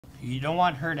You don't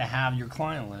want her to have your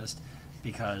client list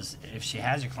because if she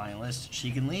has your client list,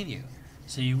 she can leave you.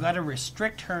 So you've got to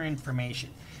restrict her information.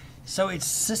 So it's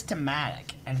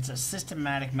systematic, and it's a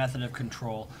systematic method of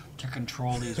control to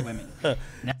control these women. Now,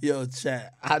 Yo,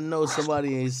 chat. I know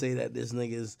somebody ain't say that this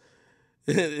nigga's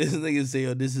this nigga say,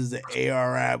 yo, this is the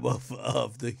ARAB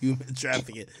of the human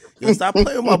trafficking. Yo, stop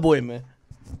playing with my boy, man.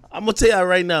 I'm gonna tell y'all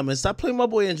right now, man. Stop playing with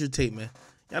my boy Andrew Tate, man.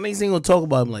 Y'all niggas ain't gonna talk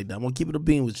about him like that. I'm gonna keep it a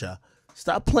bean with y'all.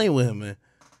 Stop playing with him, man.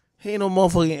 He ain't no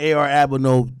motherfucking ARAB or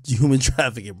no human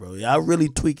trafficking, bro. Y'all really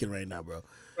tweaking right now, bro.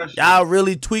 Y'all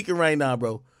really tweaking right now,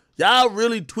 bro. Y'all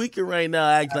really tweaking right now,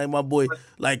 acting like my boy.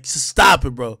 Like, stop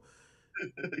it, bro.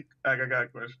 I got a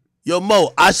question. Yo,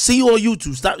 Mo, I see you on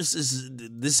YouTube. Stop.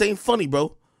 This ain't funny,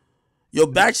 bro. Yo,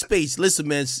 backspace. Listen,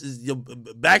 man. Yo,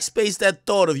 backspace that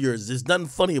thought of yours. There's nothing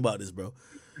funny about this, bro.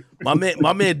 My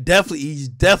man definitely, he's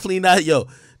definitely not. Yo,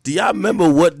 do y'all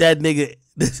remember what that nigga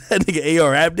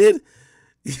ARAB did?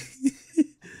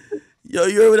 Yo,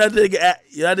 you heard what that nigga?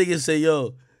 That nigga say,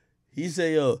 yo. He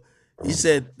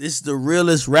said, this is the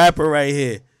realest rapper right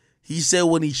here. He said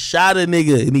when he shot a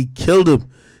nigga and he killed him,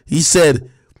 he said,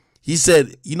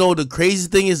 you know the crazy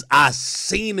thing is, I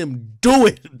seen him do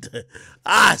it.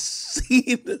 I seen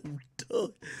him do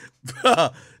it. Bro,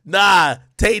 nah,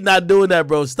 Tate not doing that,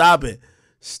 bro. Stop it.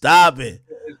 Stop it.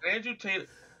 Is Andrew Tate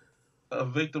a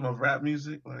victim of rap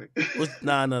music? Like,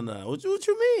 Nah. What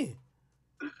you mean?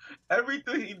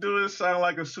 Everything he doing sound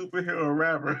like a superhero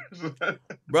rapper.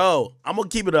 Bro, I'm gonna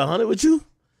keep it 100 with you.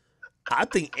 I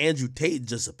think Andrew Tate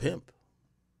just a pimp.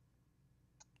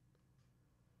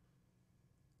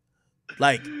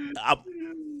 Like,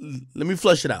 let me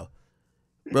flush it out.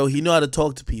 Bro, he know how to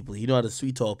talk to people. He know how to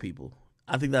sweet talk people.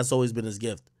 I think that's always been his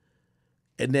gift.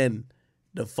 And then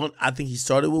I think he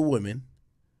started with women,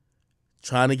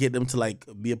 trying to get them to like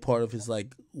be a part of his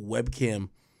like webcam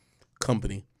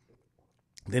company.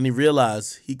 Then he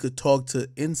realized he could talk to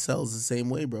incels the same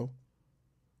way, bro.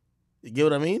 You get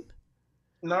what I mean?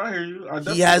 No, I hear you.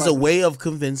 He has a way of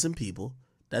convincing people.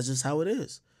 That's just how it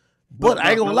is. But I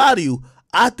ain't gonna lie to you.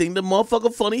 I think the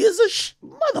motherfucker funny is a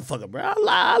motherfucker, bro.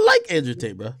 I like Andrew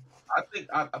Tate, bro.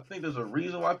 I think there's a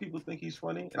reason why people think he's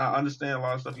funny, and I understand a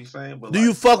lot of stuff he's saying. But do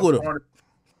you fuck with him?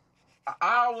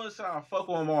 I wouldn't say I fuck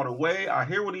with him all the way. I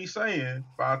hear what he's saying,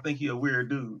 but I think he a weird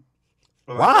dude.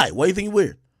 But why? Why do you think he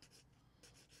weird?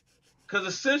 Because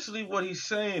essentially what he's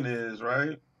saying is,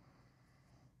 right,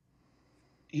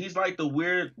 he's like the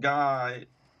weird guy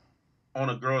on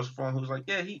a girl's phone who's like,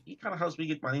 yeah, he kind of helps me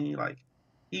get money. Like,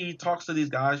 he talks to these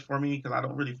guys for me because I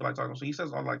don't really feel like talking. So he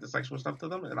says all like the sexual stuff to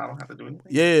them, and I don't have to do anything.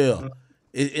 Yeah.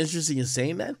 It's interesting in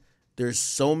saying that. There's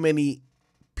so many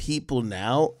people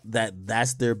now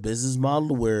that's their business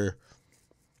model where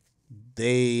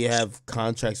they have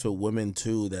contracts with women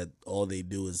too, that all they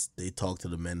do is they talk to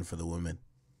the men for the women.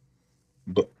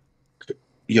 But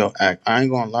yo, I ain't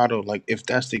gonna lie though. Like, if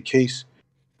that's the case,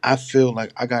 I feel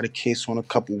like I got a case on a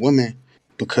couple women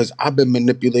because I've been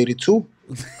manipulated too.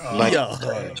 Like,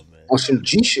 on some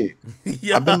G shit.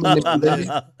 I've been manipulated.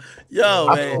 Man.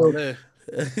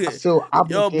 I feel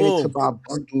obligated to buy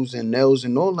bundles and nails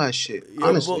and all that shit.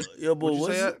 Honestly.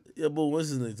 What's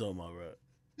his name talking about,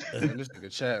 bro? Man, this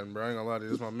nigga chatting, bro. I ain't gonna lie to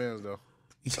you. This my man's though.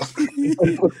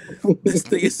 This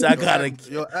nigga said I gotta.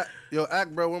 Yo,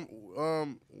 act, bro.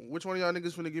 Which one of y'all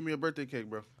niggas finna give me a birthday cake,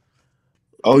 bro?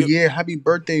 Oh yeah, happy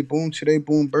birthday, Boom! Today,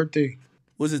 Boom birthday.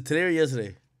 Was it today or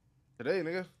yesterday? Today,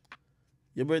 nigga.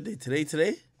 Your birthday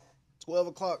today?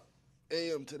 12:00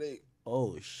 a.m. today.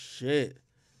 Oh shit!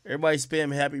 Everybody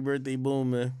spam happy birthday,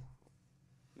 Boom, man.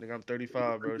 Nigga, I'm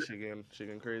 35, bro. Shit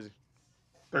getting crazy.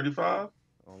 35?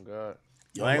 Oh God.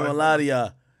 Yo, I ain't gonna lie to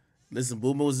y'all. Listen,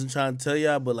 Boom wasn't trying to tell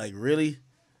y'all, but like really,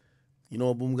 you know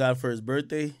what Boom got for his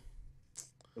birthday?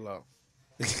 Chill out.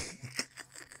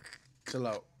 Chill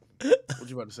out. What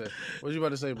you about to say? What you about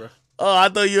to say, bro? Oh, I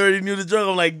thought you already knew the joke.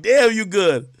 I'm like, damn, you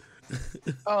good.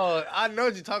 Oh, I know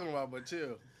what you're talking about, but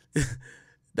chill.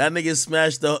 That nigga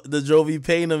smashed the Jovi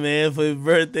Painter, man, for his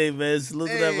birthday, man. Salute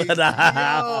to that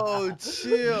man. Yo,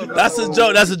 chill. That's a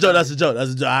joke. That's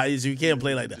a joke. See, we can't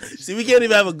play like that. See, we can't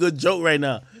even have a good joke right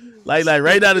now. Like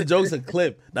right now, the joke's a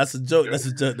clip. That's a joke. That's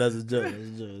a joke.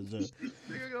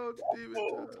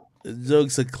 The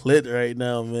joke's a clip right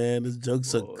now, man. This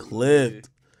joke's a clip.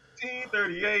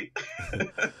 1938.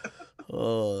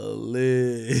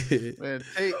 Holy. Man,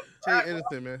 take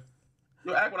anything, man.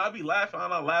 Yo, act when I be laughing,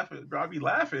 I'm not laughing, bro. I be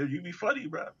laughing. You be funny,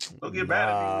 bro. Don't get mad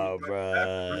at me.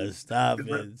 Bro. Stop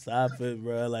it,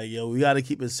 bro. Like, yo, we gotta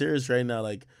keep it serious right now.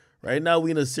 Like, right now we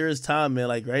in a serious time, man.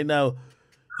 Like, right now,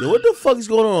 yo, what the fuck is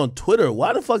going on Twitter?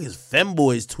 Why the fuck is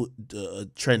femboys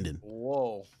trending?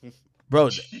 Whoa, bro.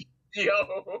 Yo.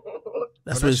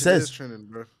 That's Oh, what that it shit says. is trending,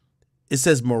 bro. It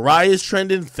says Mariah's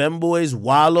trending, Femboys,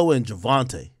 Wallow, and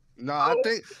Javante. Nah,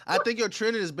 I think your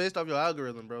trending is based off your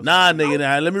algorithm, bro. Nah, nigga,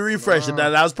 nah. Let me refresh it. Nah.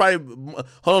 That was probably.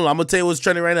 Hold on, I'm gonna tell you what's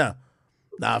trending right now.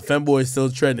 Nah, Femboy is still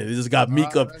trending. He just got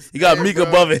Meek up. He got Meek bro.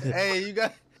 above it. Hey,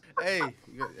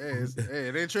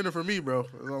 it ain't trending for me, bro.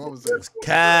 That's all I'm saying.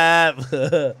 Cap.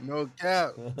 No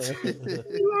cap.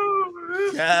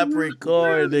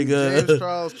 Capricorn, James nigga.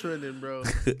 Charles trending, bro.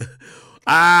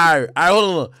 All right,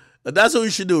 hold on. That's what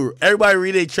we should do. Everybody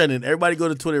read a trending. Everybody go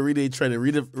to Twitter, read a trending.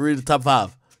 Read the top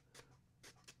 5.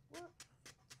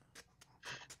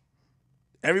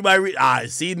 Everybody read. All right,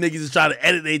 see niggas is trying to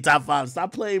edit their top 5.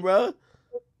 Stop playing, bro.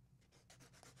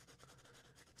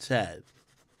 Chad.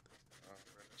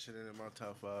 Shit ain't in my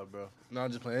top 5, bro. No, I'm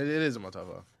just playing. It is in my top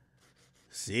 5.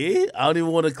 See? I don't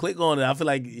even want to click on it. I feel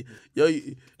like, yo.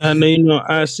 I know you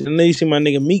see my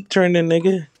nigga Meek trending,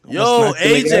 nigga. Yo,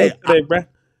 AJ. Today, bro.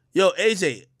 Yo,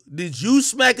 AJ, did you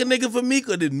smack a nigga for Meek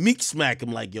or did Meek smack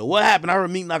him? Like, yo, what happened? I heard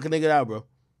Meek knock a nigga out, bro.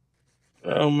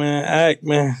 Oh, man.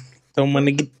 Man. Don't want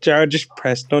to get charges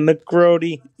pressed on the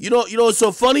grody. You know what's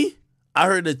so funny? I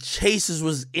heard the chasers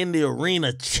was in the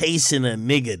arena chasing a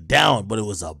nigga down, but it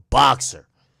was a boxer.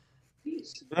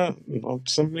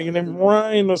 Some nigga named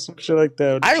Ryan or some shit like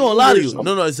that. I ain't gonna lie to you.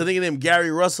 No, it's a nigga named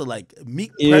Gary Russell. Like,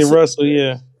 Meek Russell,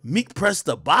 yeah. Meek pressed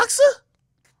the boxer?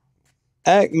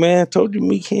 Man. Told you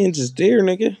Meek hands is there,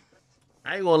 nigga.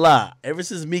 I ain't gonna lie. Ever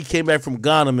since Meek came back from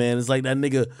Ghana, man, it's like that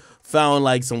nigga found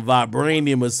like some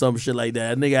vibranium or some shit like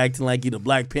that. That nigga acting like he the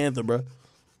Black Panther, bro.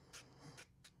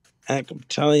 I'm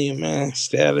telling you, man.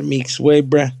 Stay out of Meek's way,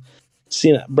 bro.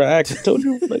 Seen that, bro. I told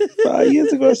you like 5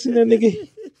 years ago. I seen that nigga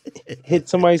hit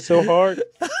somebody so hard,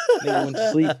 nigga went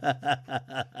to sleep.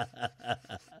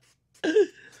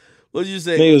 What'd you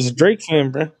say? Nigga was a Drake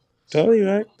fan, bro. Tell you,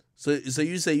 right? So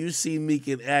you say you see Meek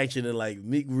in action and like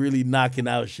Meek really knocking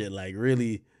out shit, like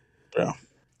really, bro.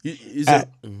 You said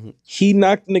he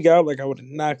knocked the nigga out like I would have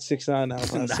knocked 6ix9ine out.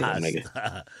 If I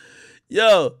nigga.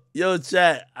 Yo,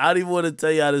 chat. I don't even want to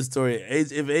tell y'all this story. If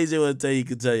AJ want to tell you, he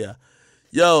can tell y'all.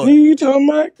 Yo, you talking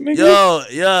about,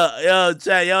 nigga? Yo,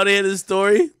 chat. Y'all hear this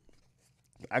story?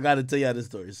 I gotta tell y'all this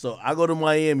story. So I go to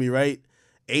Miami, right?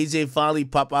 AJ finally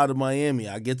pop out of Miami.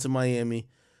 I get to Miami.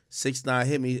 6ix9ine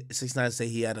hit me. 6ix9ine say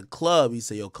he had a club. He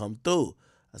said, yo, come through.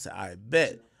 I said, I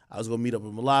bet. I was gonna meet up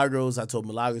with Milagros. I told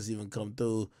Milagros to even come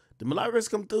through. Did Milagros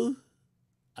come through?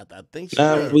 I think she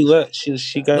did. We left. She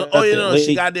got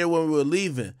she got there when we were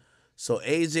leaving. So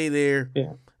AJ there,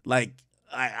 like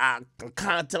I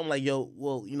kind of tell him like, yo,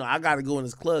 well, I gotta go in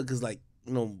this club because like,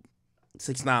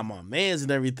 6ix9ine my mans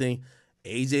and everything.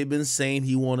 AJ been saying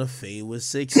he want to fade with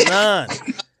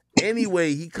 6ix9ine.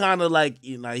 Anyway, he kind of like,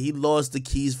 he lost the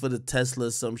keys for the Tesla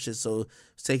or some shit, so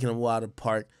it's taking him a while to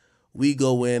park. We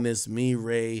go in, it's me,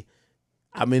 Ray.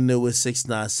 I'm in there with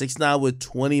 6ix9ine. 6ix9ine with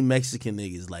 20 Mexican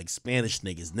niggas, like Spanish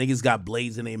niggas. Niggas got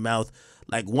blades in their mouth.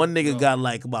 Like one nigga got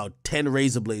like about 10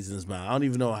 razor blades in his mouth. I don't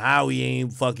even know how he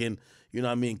ain't fucking,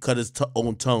 cut his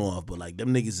own tongue off. But like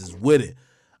them niggas is with it.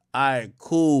 All right,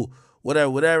 cool.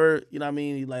 Whatever. You know what I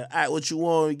mean? He like, all right, what you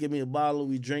want? He give me a bottle.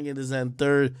 We drinking this and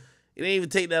third. It didn't even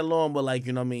take that long, but like,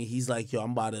 he's like, yo,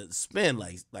 I'm about to spend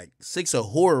like 6 a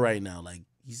whore right now. Like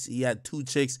he had 2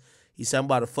 chicks. He said, I'm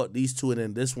about to fuck these 2 and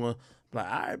then this one. I'm like,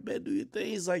 all right, bet, do your thing.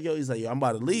 He's like, yo, I'm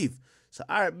about to leave. So,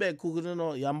 all right, bet, cool. I'm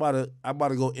about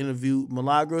to go interview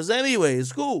Milagros anyway.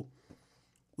 It's cool.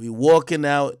 We walking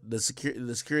out. The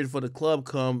security for the club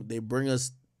come. They bring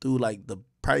us through like the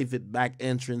private back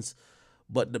entrance,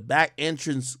 but the back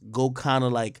entrance go kind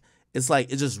of like it's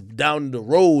just down the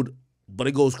road, but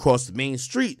it goes across the main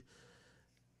street.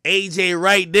 AJ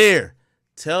right there.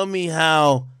 Tell me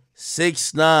how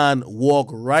 6ix9ine walk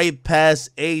right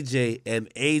past AJ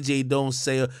and AJ don't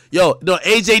say, yo, no,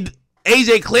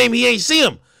 AJ claim he ain't see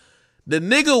him. The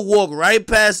nigga walk right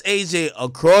past AJ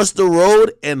across the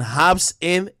road and hops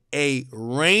in a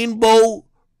rainbow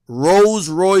Rolls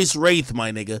Royce Wraith,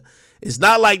 my nigga. It's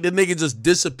not like the nigga just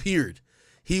disappeared.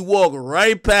 He walked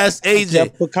right past AJ. You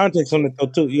gotta put context on it though,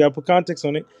 too. You gotta put context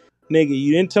on it. Nigga,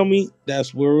 you didn't tell me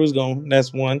that's where it was going.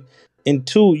 That's one. And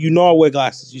 2, I wear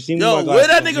glasses. You see me wear glasses.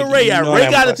 Where that nigga Ray at? Ray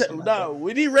gotta no,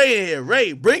 we need Ray in here.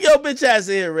 Ray, bring your bitch ass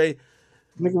in here, Ray.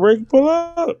 Nigga, Ray can pull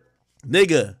up.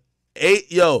 Nigga,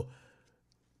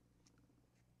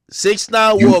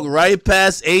 6ix9ine walk right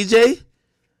past AJ.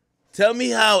 Tell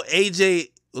me how AJ,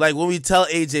 like when we tell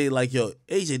AJ, like, yo,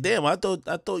 AJ, damn, I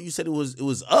thought you said it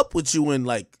was up with you and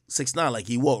like 6ix9ine, like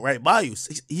he walked right by you.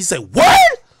 He said, what?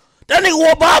 That nigga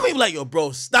walked by me? Like, yo,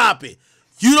 bro, stop it.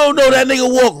 You don't know that nigga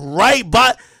walk right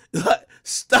by.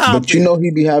 Stop. But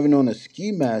he be having on a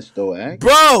ski mask though, Ak.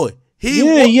 Bro,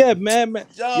 man.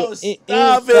 Yo, In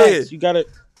stop facts, it. you gotta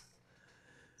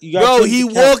Bro, he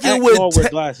walking with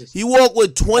glasses. he walked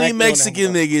with 20 Act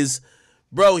Mexican niggas.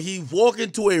 Bro, he walking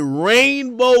to a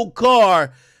rainbow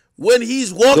car. When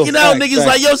he's walking out, niggas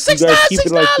like, yo,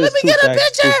 6ix9ine, let me get a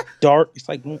picture. It's dark. It's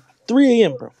like 3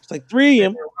 a.m., bro. It's like 3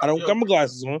 a.m. I don't got my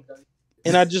glasses on.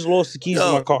 And I just lost the keys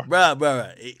to my car.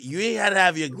 Bro. You ain't had to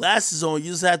have your glasses on.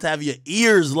 You just had to have your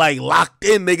ears, like, locked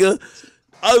in, nigga.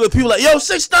 Other people like, yo,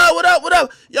 6ix9ine, what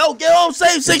up? Yo, get home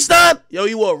safe, 6ix9ine. Yo,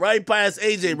 you walk right past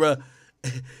AJ, bro.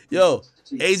 Yo,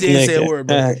 AJ ain't say a word,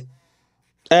 bro.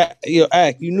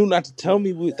 You knew not to tell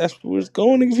me that's where it's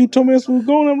going, nigga. If you told me that's where it's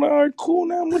going, I'm like, all right, cool.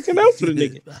 Now I'm looking out for the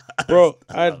nigga. Bro,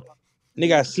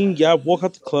 I seen y'all walk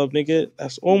out the club, nigga.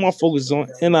 That's all my focus is on.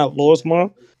 And I lost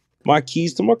my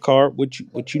keys to my car, which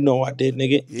you know I did,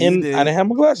 nigga. Yeah, and I didn't have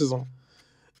my glasses on.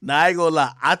 Nah, I ain't gonna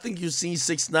lie. I think you seen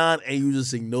 6ix9ine and you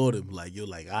just ignored him. Like, you're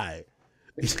like, all right.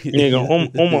 Nigga,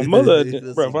 on my mother,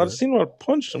 bro. If I'd seen him, I'd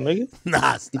punched him, nigga.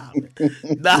 Nah, stop it.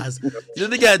 You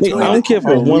think I don't care if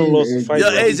I won or lost the fight.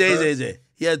 Yo, AJ.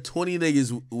 He had 20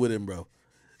 niggas with him, bro.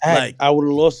 Like, I would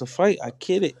have lost the fight. I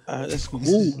kid it. That's cool,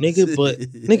 nigga. But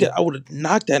nigga, I would have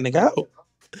knocked that nigga out.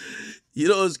 You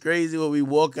know what's crazy when we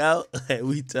walk out and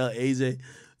we tell AJ,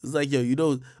 it's like, yo, you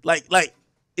know, like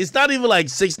it's not even like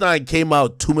 6ix9ine came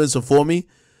out 2 minutes before me.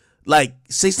 Like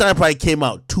 6ix9ine probably came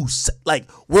out like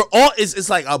we're all it's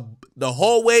like the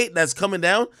hallway that's coming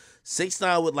down.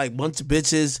 6ix9ine with like bunch of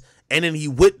bitches, and then he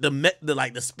with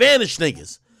the Spanish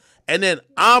niggas, and then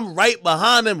I'm right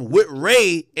behind him with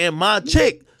Ray and my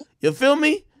chick. You feel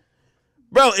me,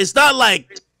 bro? It's not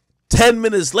like 10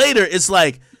 minutes later. It's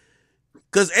like,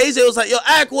 cause AJ was like, yo,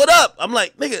 Ak, what up? I'm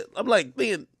like,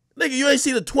 nigga, you ain't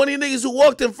see the 20 niggas who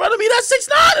walked in front of me? That's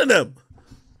 6ix9ine of them.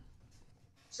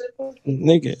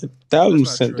 Nigga,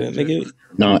 1,000% that, nigga.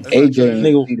 No, AJ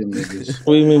ain't see them niggas.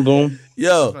 What do you mean, Boom?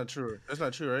 Yo. That's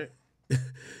not true, right?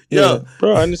 Yo.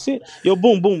 Bro, I understand. Yo,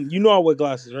 Boom. You know I wear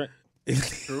glasses, right?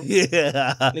 True.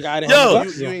 Yeah. Nigga, I didn't have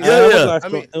glasses. I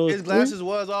mean, his glasses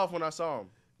was off when I saw him.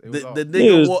 The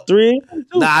nigga walk. The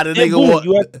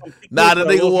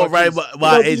nigga walk right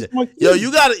by AJ. Yo,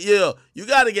 you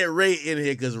gotta get Ray in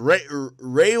here, because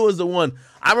Ray was the one.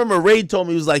 I remember Ray told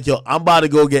me, he was like, yo, I'm about to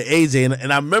go get AJ,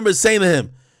 and I remember saying to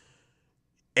him,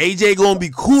 AJ gonna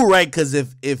be cool, right? Because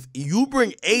if you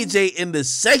bring AJ in the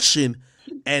section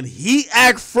and he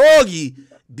act froggy,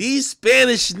 these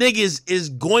Spanish niggas is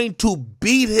going to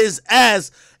beat his ass.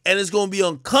 And it's gonna be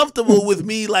uncomfortable with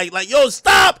me, like, yo,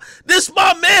 stop! This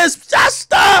my man's. Just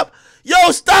stop! Yo,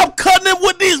 stop cutting him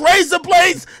with these razor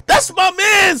blades. That's my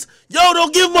man's. Yo,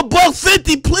 don't give him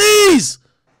 $150, please.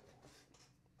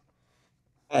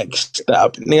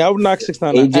 Stop, nigga. I would knock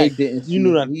 6ix9ine. AJ didn't. You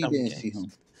knew that. He didn't see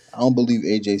him. I don't believe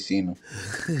AJ seen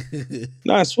him.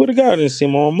 Nah, I swear to God, I didn't see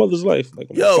him on my mother's life. Like,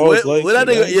 yo, when that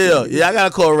nigga, yeah, I gotta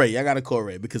call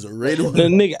Ray. Because Ray, the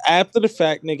nigga, after the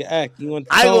fact, nigga, Act. You want?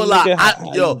 I ain't gonna lie,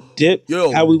 dip.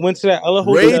 How we went to that other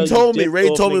hotel. Ray told me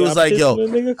was like,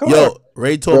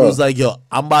 Ray told me was like, yo,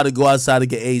 I'm about to go outside to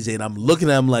get AJ, and I'm looking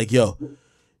at him like, yo,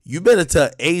 you better tell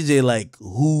AJ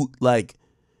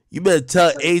you better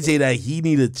tell AJ that he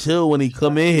need to chill when he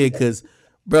come in here, because,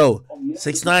 bro,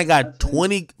 6ix9ine got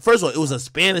 20. First of all, it was a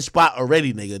Spanish spot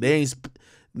already, nigga.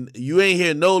 You ain't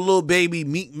hear no Lil Baby,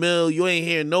 Meek Mill. You ain't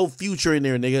hear no Future in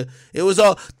there, nigga. It was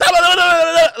all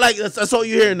like that's all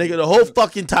you hear, nigga, the whole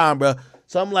fucking time, bro.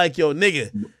 So I'm like, yo,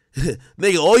 nigga,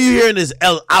 all you hearing is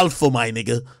El Alpha, my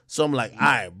nigga. So I'm like, all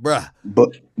right, bruh.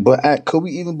 But could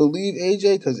we even believe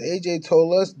AJ? Because AJ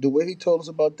told us the way he told us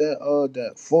about that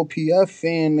 4PF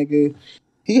fan, nigga.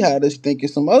 He had us thinking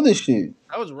some other shit.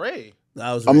 That was Ray.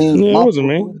 I mean, it wasn't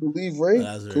me. Can we believe Ray?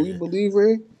 Can we believe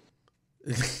Ray?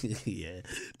 Yeah.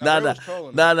 Nah.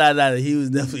 He was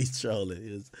definitely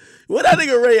trolling. What that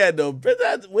nigga Ray at though?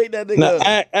 Wait, that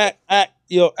nigga.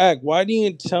 Act. Why didn't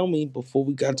you tell me before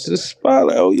we got to the spot?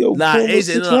 Like, oh, yo, nah,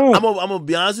 AJ. No, I'm gonna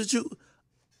be honest with you.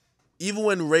 Even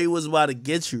when Ray was about to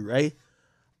get you, right?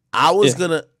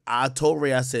 I told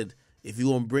Ray, I said, if you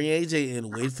gonna bring AJ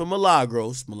in, wait for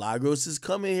Milagros. Milagros is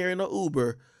coming here in an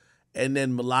Uber. And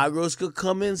then Milagros could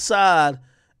come inside,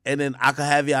 and then I could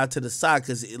have you out to the side,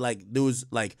 because there was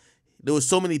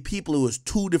so many people. It was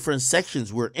 2 different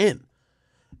sections we're in.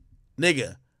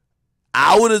 Nigga,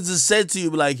 I would have just said to you,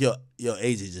 like, yo,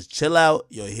 AJ, just chill out.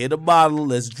 Yo, hit a bottle.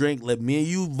 Let's drink. Let me and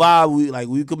you vibe.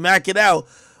 We could mac it out.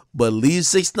 But leave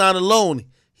 6ix9ine alone.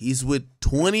 He's with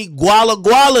 20 Guala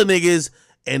niggas,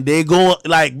 and they going,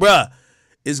 like, bruh,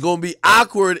 it's going to be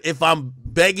awkward if I'm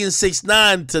begging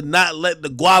 6ix9ine to not let the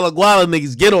Guala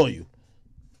niggas get on you.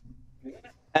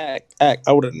 Act. I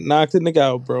would have knocked the nigga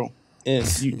out, bro. And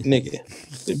you, nigga,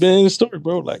 it been in the story,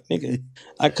 bro. Like, nigga,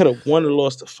 I could have won or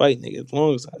lost the fight, nigga, as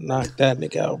long as I knocked that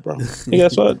nigga out, bro. Nigga,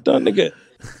 that's what I done, nigga.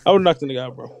 I would knock the nigga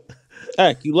out, bro.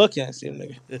 Heck, you lucky I ain't see him,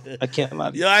 nigga. I can't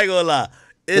lie to you. Yo, I ain't gonna lie.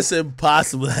 It's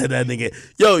impossible that nigga.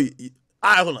 Yo, all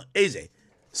right, hold on. AJ,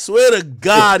 swear to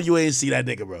God you ain't see that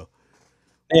nigga, bro.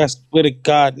 I swear to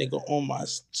God, nigga, on my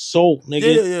soul,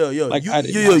 nigga. Yo. Like,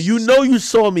 you know you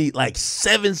saw me like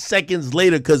 7 seconds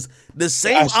later because the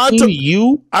same I seen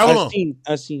you.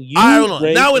 I seen you. All right, hold on.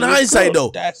 Ray, now in hindsight,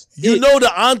 girl. though, you know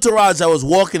the entourage that was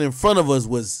walking in front of us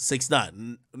was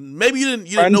 6ix9ine. Maybe you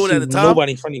didn't know it at the time.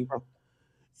 Nobody in front of you, bro.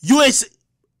 You ain't.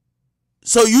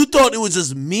 So you thought it was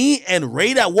just me and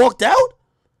Ray that walked out?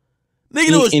 Nigga,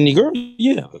 it was. And the girl,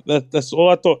 yeah, that's all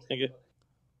I thought, nigga.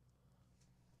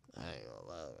 I ain't gonna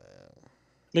lie,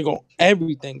 man. Nigga, on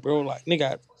everything, bro. Like,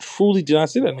 nigga, I truly did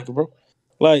not see that nigga, bro.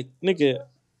 Like, nigga,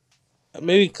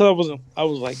 maybe because I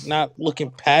was like not looking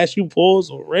past you,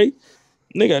 pause or Ray.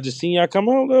 Nigga, I just seen y'all come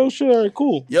out. Oh shit, all right,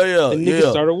 cool. Yo, and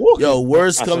nigga started walking. Yo,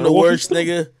 worst come to worst,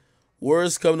 nigga.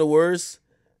 Worst come to worst,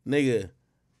 nigga.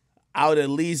 I would at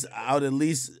least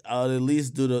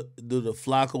do the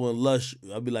Flacco and Lush.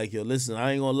 I'd be like, yo, listen,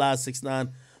 I ain't gonna lie,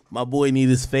 6ix9ine, my boy need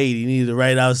his fade. He needed it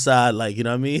right outside, like, you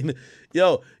know what I mean?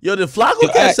 Yo, did Flacco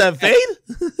catch that fade?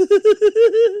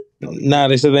 Nah,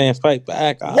 they said they ain't fight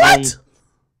back. What?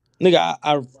 Nigga,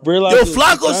 I realized. Yo,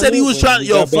 Flacco said he was trying.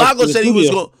 Yo, Flacco said he was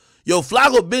going. Yo,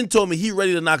 Flacco been told me he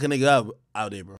ready to knock a nigga out there, bro.